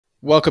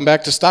Welcome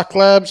back to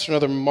Stocklabs for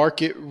another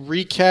market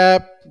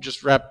recap.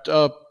 Just wrapped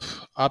up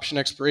option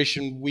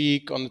expiration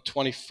week on the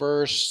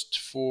 21st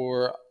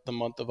for the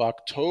month of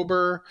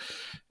October,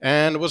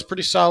 and it was a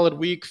pretty solid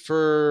week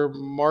for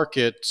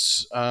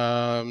markets.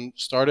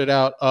 Started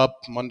out up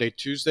Monday,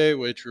 Tuesday,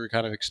 which we were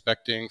kind of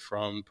expecting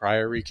from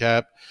prior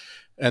recap,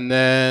 and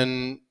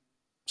then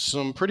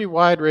some pretty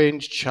wide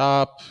range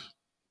chop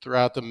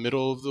throughout the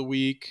middle of the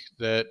week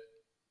that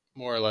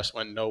more or less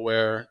went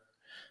nowhere.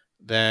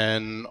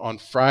 Then on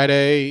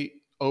Friday,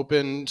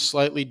 opened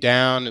slightly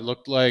down. It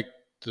looked like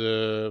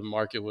the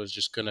market was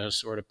just going to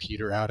sort of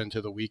peter out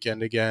into the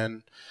weekend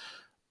again.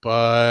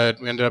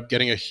 But we ended up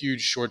getting a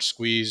huge short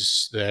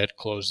squeeze that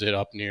closed it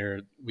up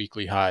near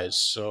weekly highs.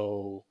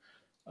 So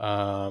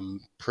I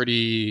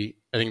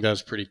think that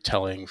was pretty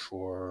telling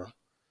for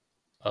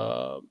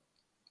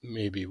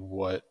maybe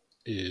what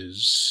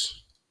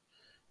is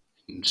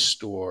in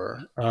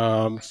store.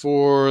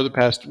 For the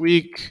past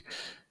week,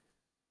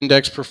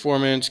 index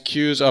performance,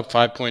 Q's up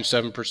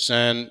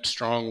 5.7%,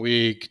 strong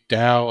week.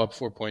 Dow up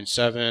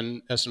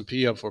 4.7,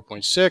 S&P up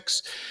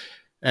 4.6,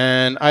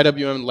 and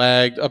IWM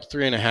lagged up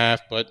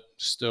 3.5, but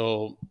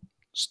still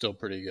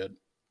pretty good.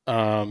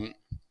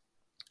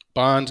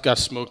 Bonds got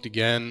smoked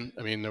again.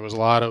 I mean, there was a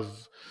lot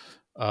of,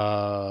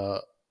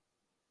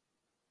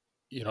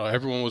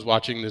 everyone was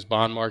watching this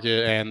bond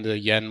market and the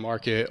yen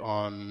market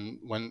on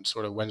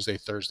Wednesday,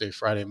 Thursday,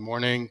 Friday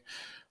morning.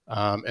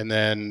 And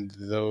then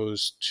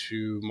those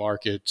two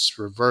markets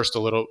reversed a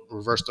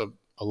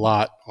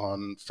lot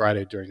on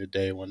Friday during the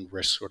day when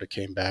risk sort of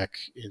came back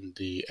in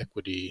the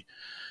equity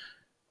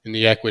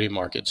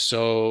markets.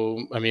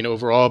 So, I mean,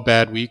 overall,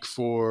 bad week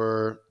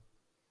for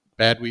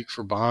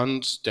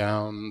bonds,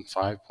 down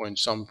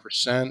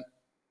 5-point-some%,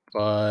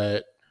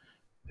 but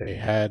they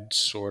had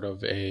sort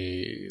of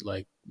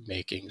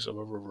makings of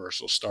a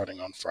reversal starting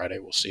on Friday.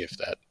 We'll see if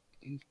that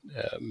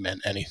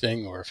meant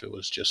anything or if it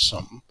was just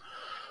some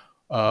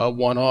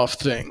one-off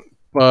thing.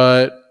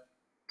 But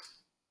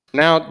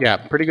now, yeah,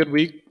 pretty good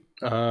week.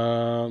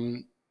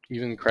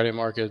 Even credit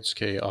markets,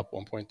 up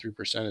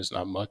 1.3% is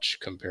not much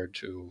compared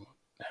to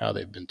how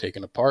they've been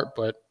taken apart,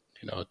 but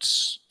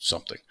it's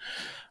something.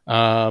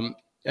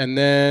 And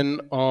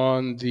then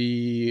on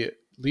the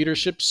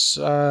leadership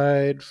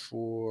side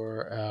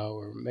for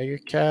our mega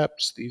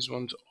caps, these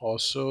ones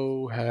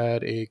also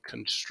had a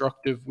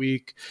constructive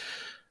week.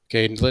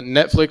 Okay,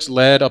 Netflix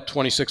led up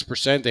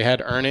 26%. They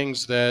had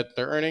earnings their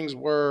earnings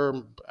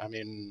were, I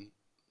mean,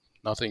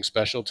 nothing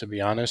special, to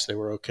be honest. They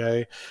were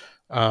okay.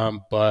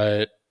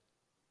 But,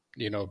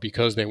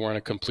 because they weren't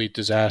a complete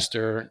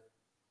disaster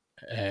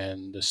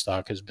and the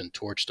stock has been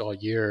torched all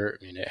year,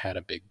 I mean, it had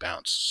a big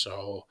bounce.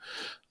 So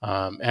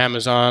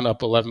Amazon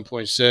up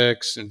 11.6,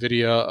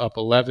 NVIDIA up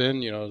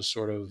 11,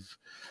 sort of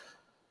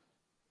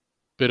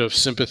bit of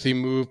sympathy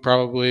move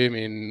probably. I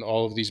mean,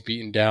 all of these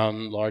beaten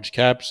down large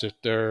caps, if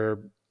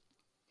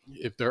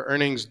their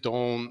earnings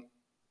don't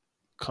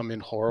come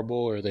in horrible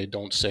or they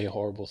don't say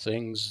horrible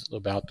things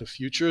about the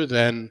future,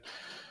 then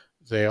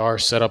they are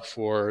set up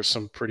for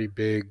some pretty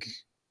big,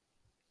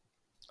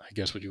 I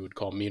guess what you would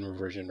call mean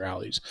reversion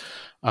rallies.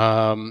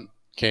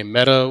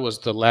 Meta was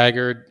the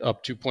laggard,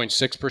 up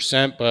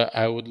 2.6%, but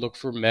I would look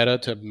for Meta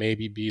to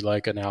maybe be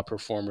like an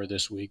outperformer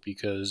this week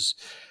because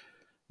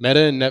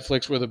Meta and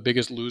Netflix were the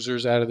biggest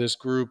losers out of this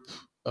group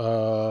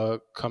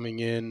coming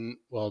in.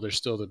 Well, they're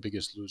still the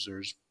biggest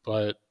losers,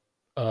 but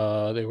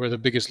they were the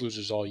biggest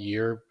losers all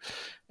year.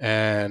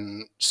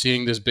 And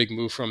seeing this big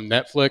move from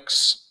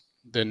Netflix,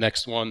 the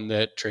next one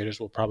that traders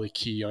will probably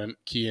key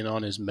in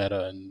on is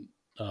Meta. And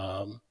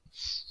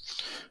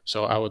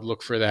so I would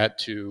look for that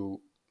to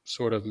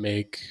sort of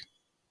make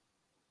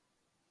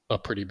a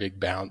pretty big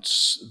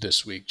bounce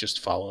this week,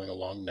 just following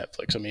along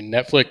Netflix. I mean,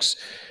 Netflix,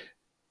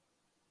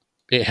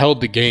 it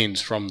held the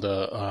gains from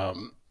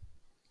the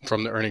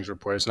earnings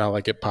report. It's not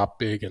like it popped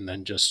big and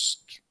then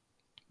just,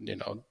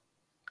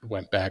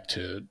 went back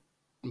to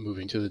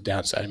moving to the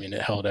downside. I mean,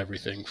 it held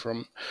everything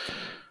from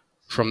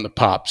the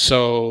pop.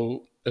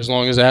 So as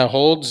long as that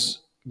holds,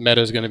 Meta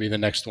is going to be the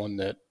next one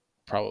that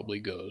probably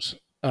goes.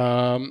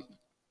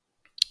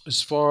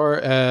 As far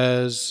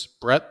as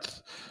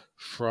breadth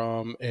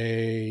from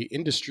a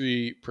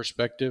industry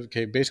perspective,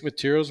 basic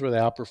materials were the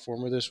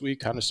outperformer this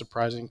week. Kind of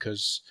surprising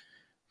because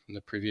from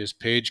the previous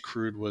page,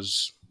 crude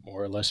was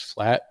more or less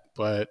flat,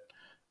 but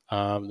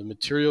the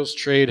materials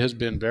trade has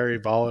been very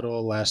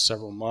volatile last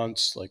several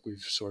months, like we've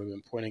sort of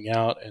been pointing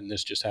out, and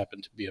this just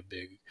happened to be a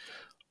big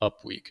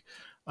up week.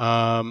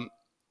 The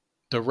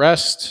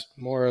rest,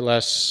 more or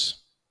less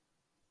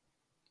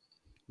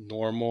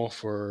normal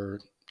for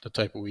the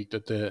type of week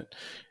that the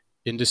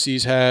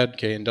indices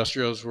had.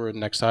 Industrials were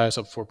next highest,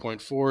 up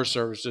 4.4,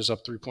 services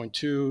up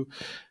 3.2.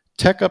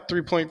 Tech up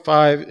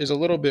 3.5 is a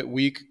little bit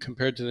weak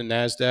compared to the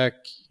NASDAQ.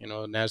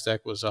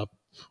 NASDAQ was up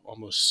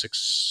almost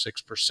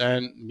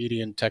 6%.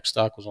 Median tech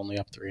stock was only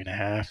up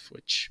 3.5,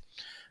 which,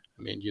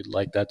 I mean, you'd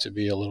like that to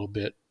be a little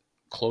bit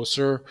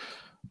closer.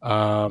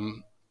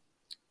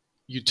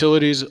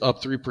 Utilities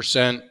up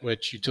 3%,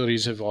 which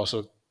utilities have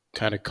also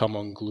kind of came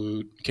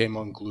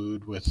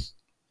unglued with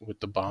with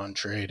the bond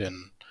trade,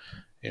 and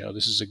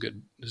this is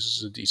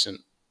a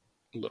decent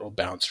little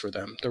bounce for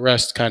them. The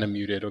rest kind of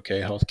muted.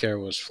 Okay,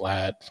 healthcare was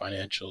flat.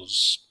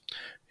 Financials,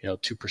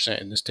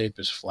 2% in this tape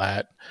is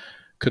flat.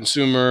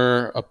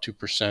 Consumer up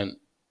 2%.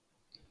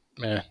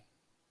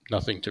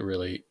 Nothing to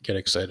really get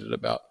excited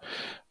about.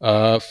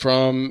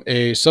 From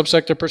a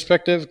subsector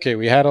perspective, okay,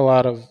 we had a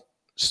lot of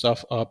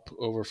stuff up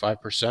over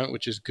 5%,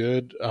 which is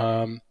good.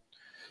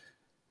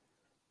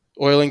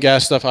 Oil and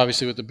gas stuff,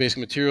 obviously, with the basic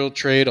material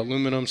trade,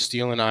 aluminum,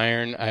 steel, and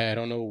iron. I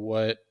don't know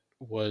what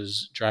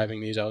was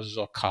driving these. I was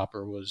all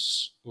copper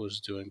was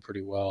doing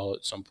pretty well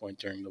at some point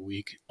during the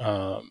week,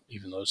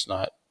 even though it's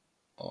not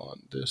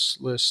on this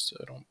list.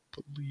 I don't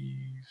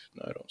believe.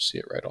 No, I don't see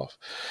it right off.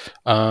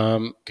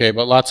 Okay,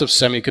 but lots of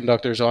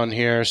semiconductors on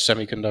here.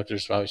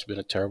 Semiconductors have obviously been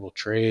a terrible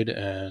trade,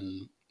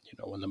 and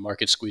when the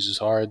market squeezes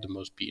hard, the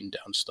most beaten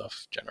down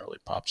stuff generally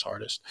pops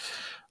hardest.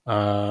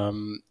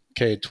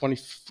 Okay,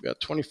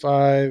 got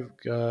 25,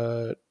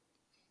 got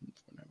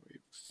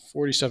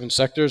 47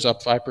 sectors,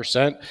 up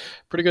 5%.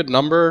 Pretty good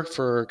number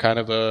for kind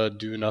of a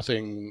do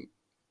nothing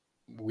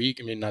week.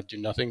 I mean, not do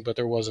nothing, but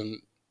there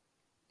wasn't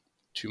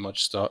too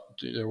much stuff.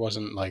 There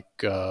wasn't like,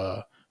 we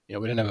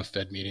didn't have a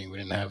Fed meeting. We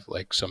didn't have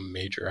like some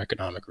major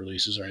economic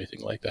releases or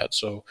anything like that.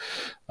 So,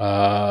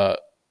 more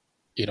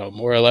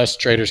or less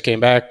traders came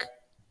back,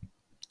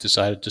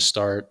 decided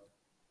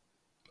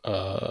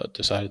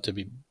to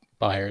be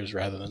buyers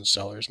rather than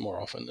sellers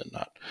more often than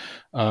not.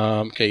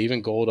 Okay,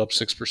 even gold up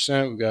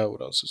 6%. We got,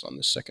 what else is on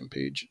this second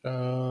page?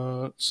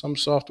 Some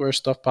software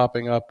stuff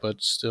popping up,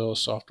 but still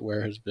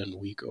software has been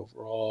weak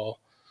overall.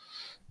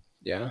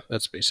 Yeah,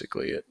 that's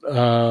basically it.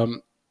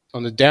 On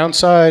the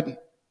downside,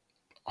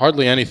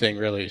 hardly anything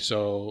really.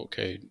 So,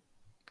 okay,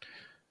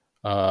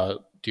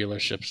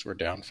 dealerships were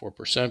down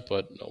 4%,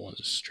 but no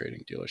one's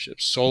trading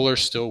dealerships. Solar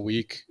still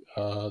weak.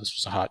 This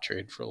was a hot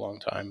trade for a long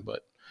time,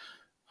 but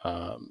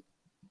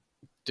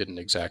didn't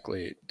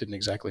exactly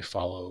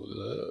follow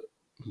the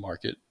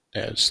market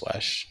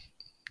slash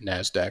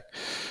NASDAQ.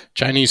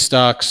 Chinese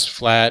stocks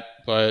flat,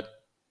 but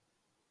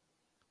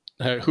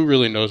who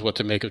really knows what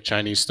to make of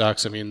Chinese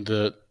stocks? I mean,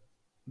 the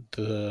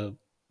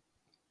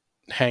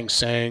Hang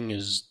Seng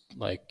is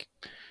like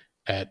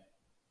at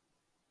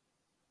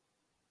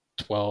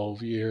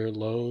 12-year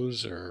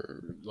lows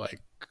or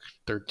like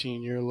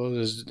 13-year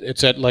lows.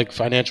 It's at like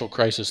financial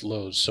crisis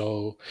lows.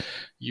 So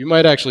you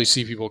might actually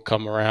see people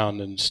come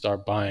around and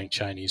start buying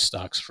Chinese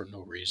stocks for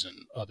no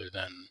reason other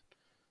than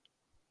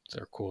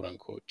they're quote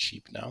unquote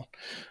cheap now.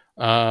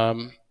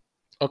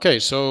 Okay,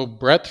 so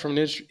breadth from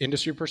an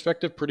industry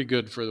perspective, pretty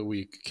good for the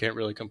week. Can't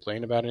really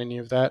complain about any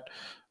of that.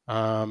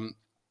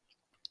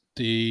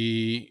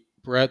 The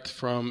breadth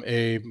from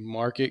a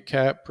market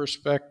cap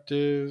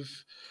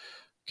perspective,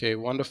 okay,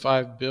 1 to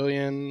 5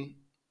 billion,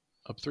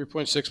 up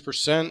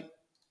 3.6%.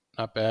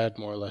 Not bad,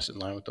 more or less in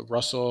line with the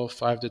Russell.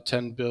 5 to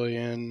 10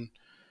 billion,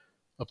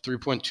 up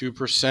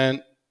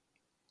 3.2%.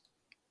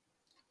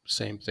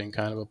 Same thing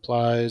kind of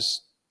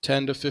applies.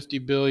 10 to 50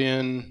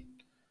 billion,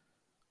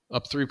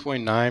 up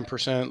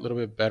 3.9%. A little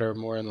bit better,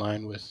 more in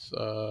line with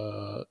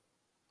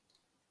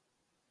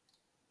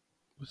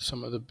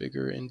some of the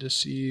bigger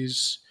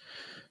indices.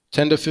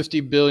 10 to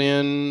 50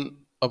 billion,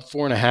 up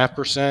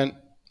 4.5%.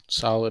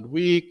 Solid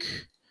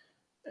week.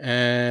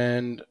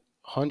 And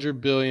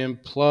 100 billion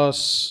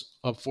plus,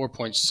 up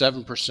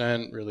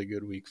 4.7%. Really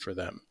good week for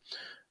them.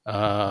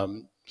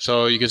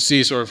 So you can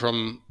see sort of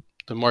from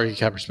the market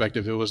cap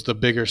perspective, it was the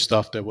bigger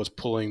stuff that was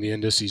pulling the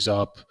indices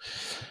up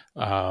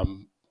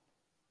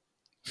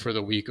for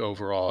the week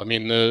overall. I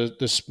mean,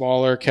 the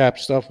smaller cap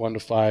stuff, 1 to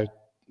 5,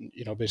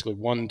 basically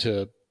 1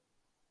 to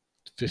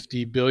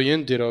 50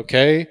 billion did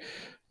okay.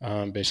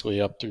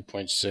 Basically up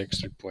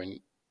 3.6,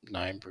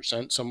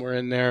 3.9%, somewhere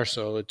in there.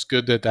 So it's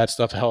good that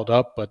stuff held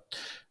up, but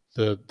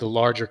the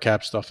larger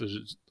cap stuff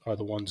were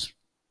the ones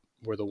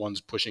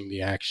pushing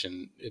the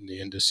action in the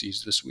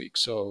indices this week.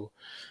 So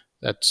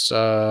that's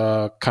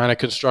kind of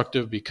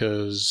constructive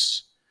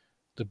because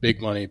the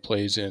big money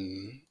plays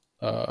in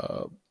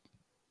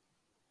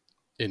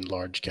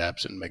large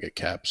caps and mega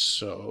caps.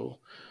 So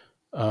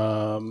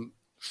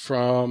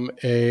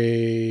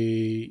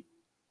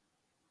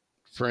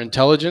for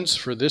intelligence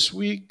for this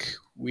week,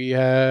 we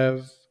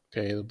have,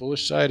 okay, the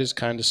bullish side is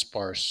kind of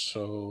sparse.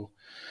 So,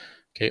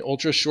 okay,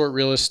 ultra short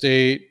real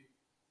estate.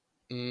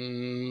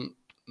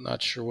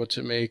 Not sure what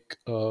to make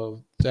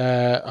of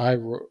that.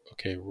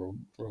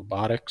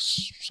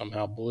 Robotics,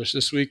 somehow bullish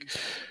this week.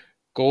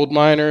 Gold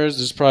miners,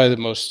 this is probably the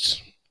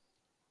most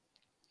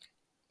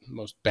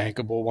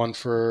bankable one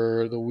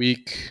for the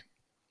week.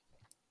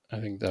 I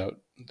think that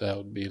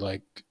would be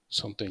like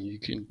something you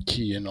can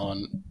key in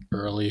on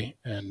early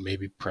and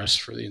maybe press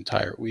for the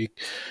entire week.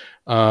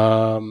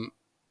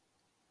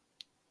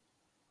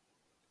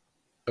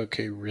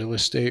 Okay, real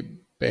estate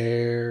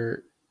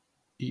bear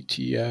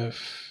ETF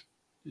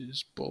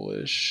is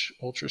bullish.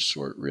 Ultra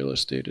short real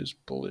estate is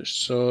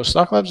bullish. So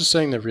Stocklabs is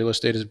saying that real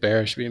estate is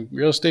bearish. I mean,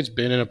 real estate's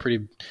been in a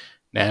pretty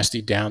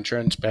nasty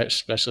downtrend,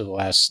 especially the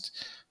last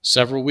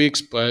several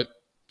weeks, but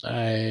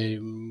I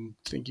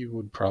think you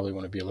would probably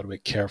want to be a little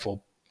bit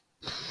careful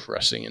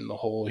pressing in the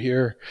hole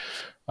here,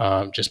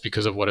 just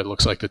because of what it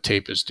looks like the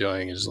tape is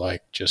doing is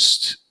like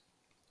just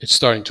it's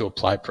starting to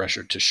apply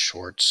pressure to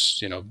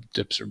shorts.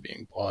 Dips are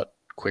being bought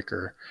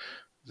quicker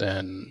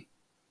than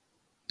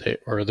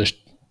the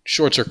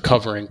shorts are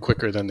covering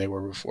quicker than they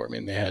were before. I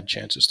mean, they had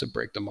chances to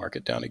break the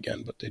market down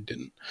again, but they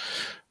didn't.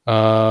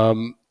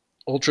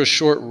 Ultra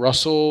short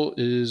Russell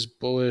is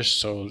bullish,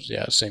 so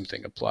yeah, same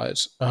thing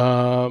applies.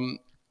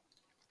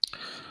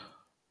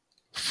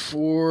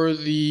 For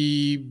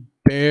the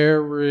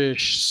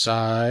bearish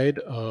side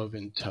of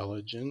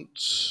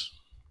intelligence,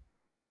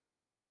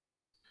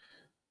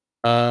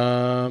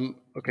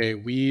 okay,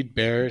 weed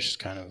bearish,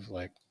 kind of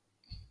like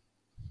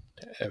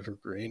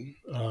evergreen,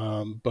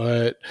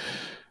 but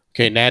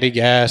okay, natty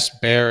gas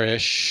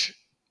bearish,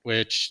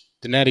 which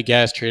the natty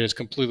gas trade has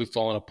completely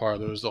fallen apart.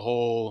 There was the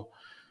whole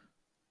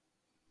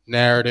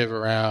narrative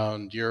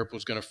around Europe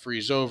was going to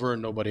freeze over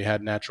and nobody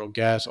had natural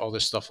gas, all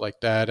this stuff like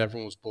that.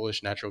 Everyone was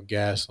bullish natural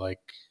gas like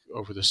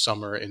over the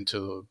summer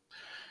into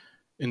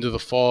the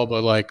fall,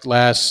 but like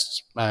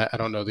I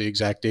don't know the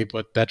exact date,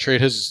 but that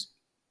trade has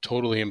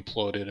totally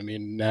imploded. I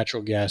mean,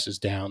 natural gas is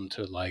down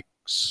to like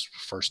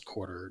first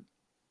quarter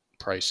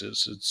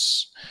prices.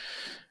 It's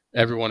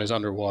everyone is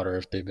underwater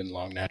if they've been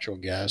long natural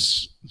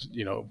gas.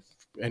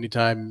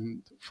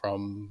 Anytime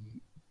from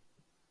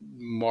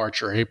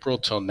March or April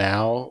till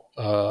now,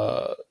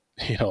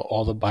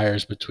 all the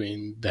buyers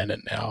between then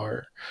and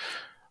now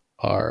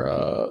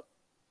are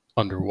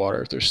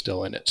underwater if they're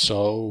still in it.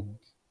 So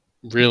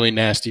really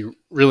nasty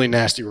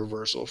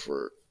reversal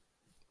for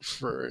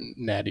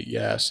natty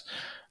gas.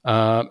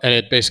 And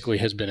it basically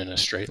has been in a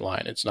straight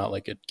line. It's not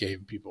like it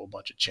gave people a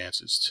bunch of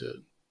chances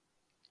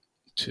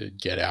to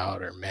get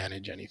out or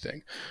manage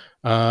anything.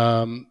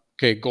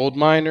 Okay, gold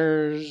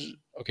miners.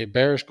 Okay,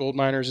 bearish gold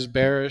miners is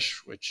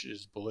bearish, which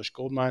is bullish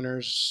gold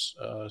miners.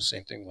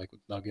 Same thing like with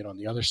Nugget on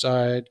the other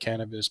side.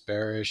 Cannabis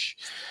bearish.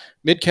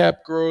 Mid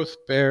cap growth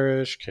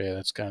bearish. Okay,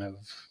 that's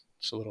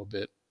it's a little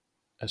bit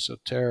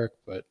esoteric,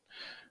 but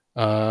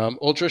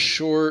ultra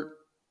short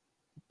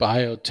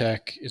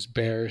biotech is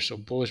bearish. So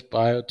bullish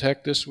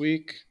biotech this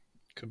week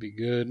could be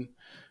good.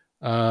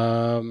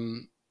 All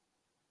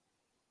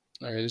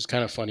right, this is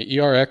kind of funny.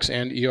 ERX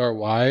and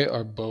ERY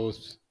are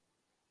both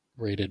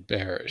rated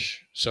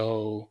bearish.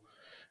 So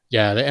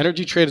yeah, the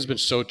energy trade has been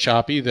so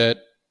choppy that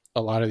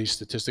a lot of these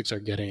statistics are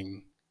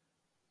getting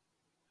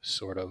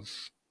sort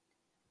of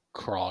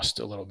crossed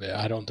a little bit.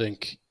 I don't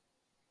think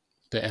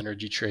the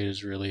energy trade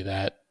is really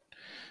that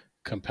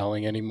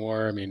compelling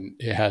anymore. I mean,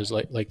 it has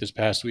like this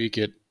past week,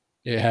 it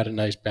had a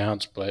nice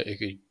bounce, but it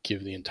could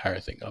give the entire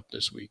thing up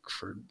this week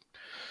for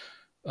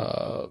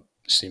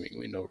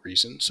seemingly no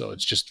reason. So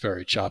it's just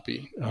very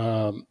choppy.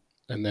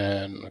 And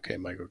then, okay,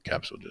 micro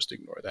caps will just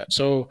ignore that.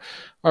 So,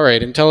 all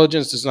right,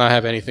 intelligence does not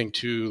have anything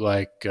to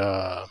like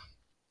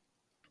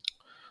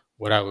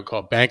what I would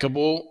call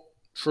bankable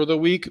for the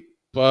week,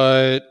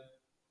 but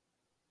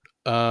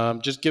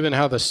just given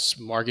how this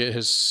market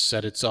has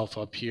set itself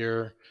up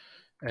here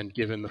and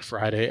given the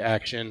Friday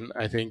action,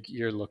 I think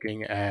you're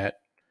looking at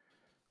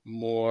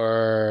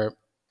more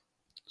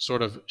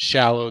sort of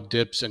shallow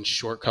dips and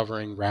short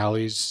covering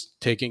rallies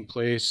taking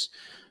place.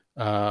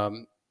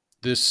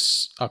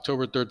 This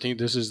October 13th,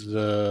 this is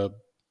the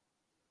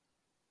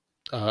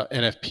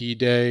NFP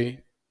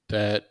day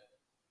that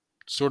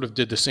sort of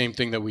did the same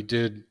thing that we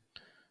did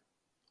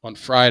on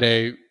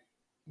Friday,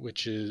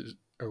 which is,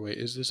 or wait,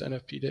 is this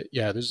NFP day?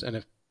 Yeah, this is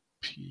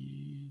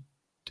NFP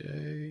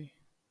day.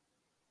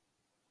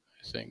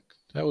 I think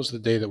that was the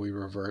day that we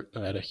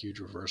had a huge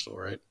reversal,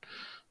 right?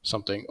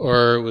 Something,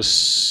 or it was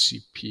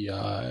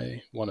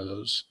CPI, one of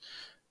those.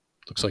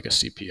 Looks like a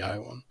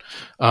CPI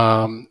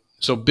one.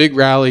 So big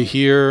rally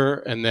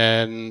here, and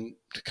then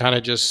kind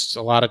of just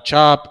a lot of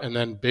chop, and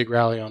then big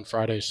rally on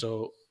Friday.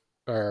 So,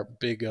 or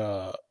big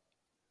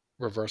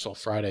reversal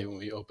Friday when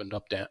we opened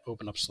up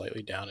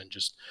slightly down and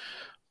just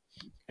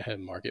had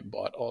market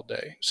bought all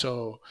day.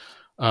 So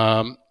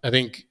I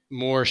think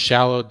more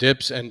shallow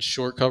dips and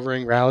short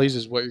covering rallies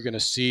is what you're going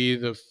to see.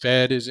 The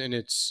Fed is in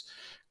its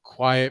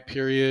quiet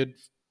period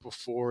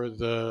before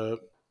the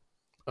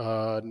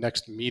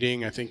next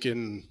meeting, I think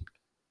in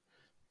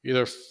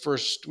either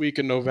first week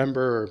in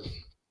November or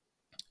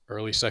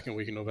early second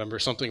week in November,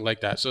 something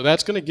like that. So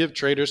that's going to give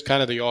traders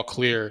kind of the all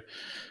clear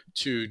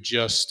to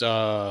just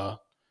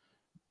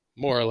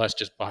more or less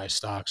just buy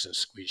stocks and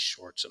squeeze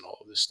shorts and all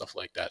of this stuff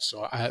like that.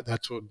 So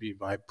that's what would be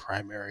my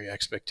primary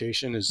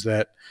expectation, is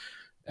that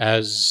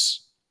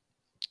as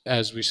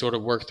we sort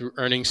of work through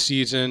earnings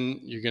season,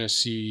 you're going to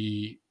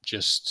see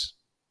just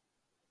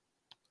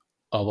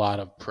a lot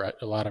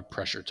of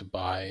pressure to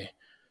buy,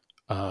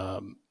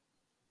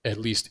 at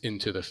least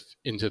into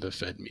the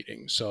Fed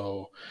meeting.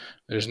 So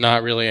there's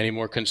not really any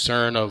more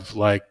concern of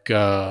like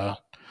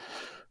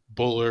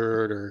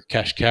Bullard or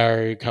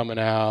Kashkari coming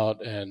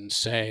out and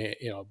saying,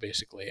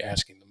 basically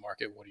asking the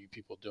market, what are you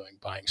people doing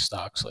buying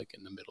stocks like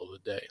in the middle of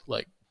the day,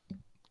 like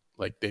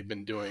they've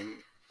been doing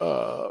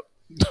the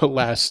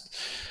last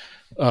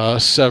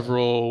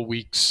several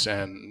weeks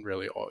and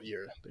really all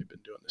year they've been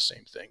doing the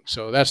same thing.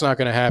 So that's not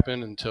going to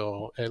happen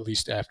until at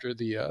least after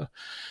the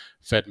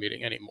Fed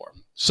meeting anymore.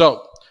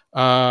 So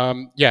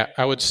yeah,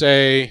 I would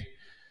say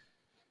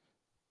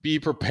be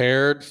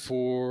prepared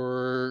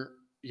for,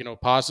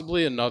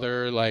 possibly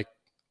another like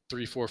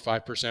 3, 4,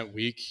 5%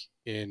 week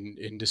in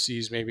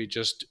indices, maybe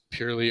just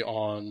purely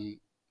on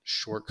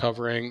short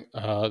covering.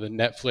 The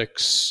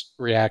Netflix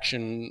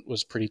reaction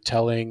was pretty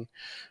telling.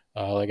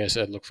 Like I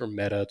said, look for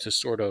Meta to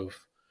sort of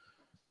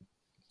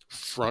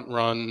front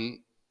run,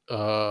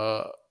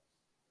 uh,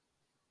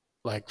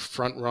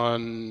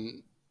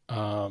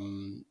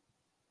 um,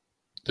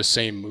 the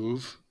same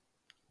move,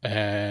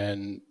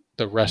 and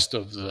the rest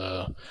of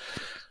the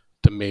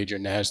major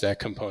Nasdaq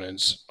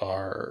components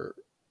are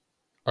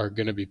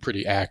going to be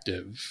pretty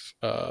active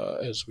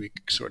as we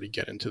sort of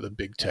get into the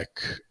big tech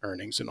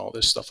earnings and all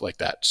this stuff like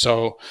that.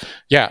 So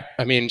yeah,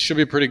 I mean, should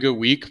be a pretty good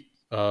week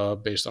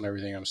based on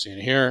everything I'm seeing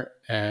here.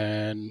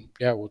 And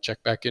yeah, we'll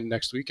check back in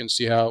next week and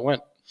see how it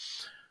went.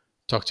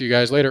 Talk to you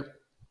guys later.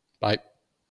 Bye.